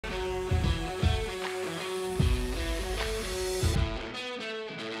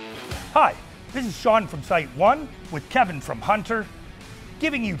Hi, this is Sean from SiteOne with Kevin from Hunter,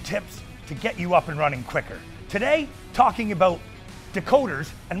 giving you tips to get you up and running quicker. Today, talking about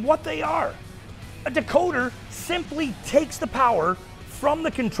decoders and what they are. A decoder simply takes the power from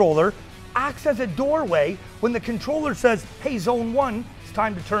the controller, acts as a doorway when the controller says, hey, zone 1, it's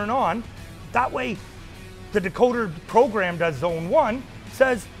time to turn on. That way, the decoder programmed as zone 1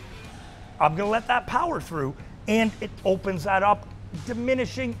 says, I'm gonna let that power through, and it opens that up,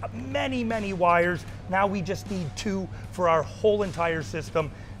 diminishing many wires. Now we just need 2 for our whole entire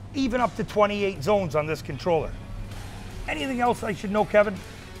system, even up to 28 zones on this controller. Anything else I should know, Kevin?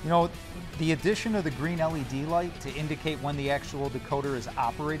 You know, the addition of the green LED light to indicate when the actual decoder is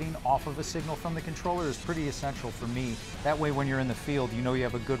operating off of a signal from the controller is pretty essential for me. That way when you're in the field, you know you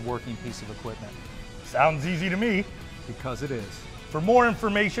have a good working piece of equipment. Sounds easy to me. Because it is. For more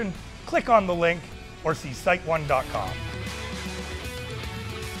information, click on the link or see SiteOne.com.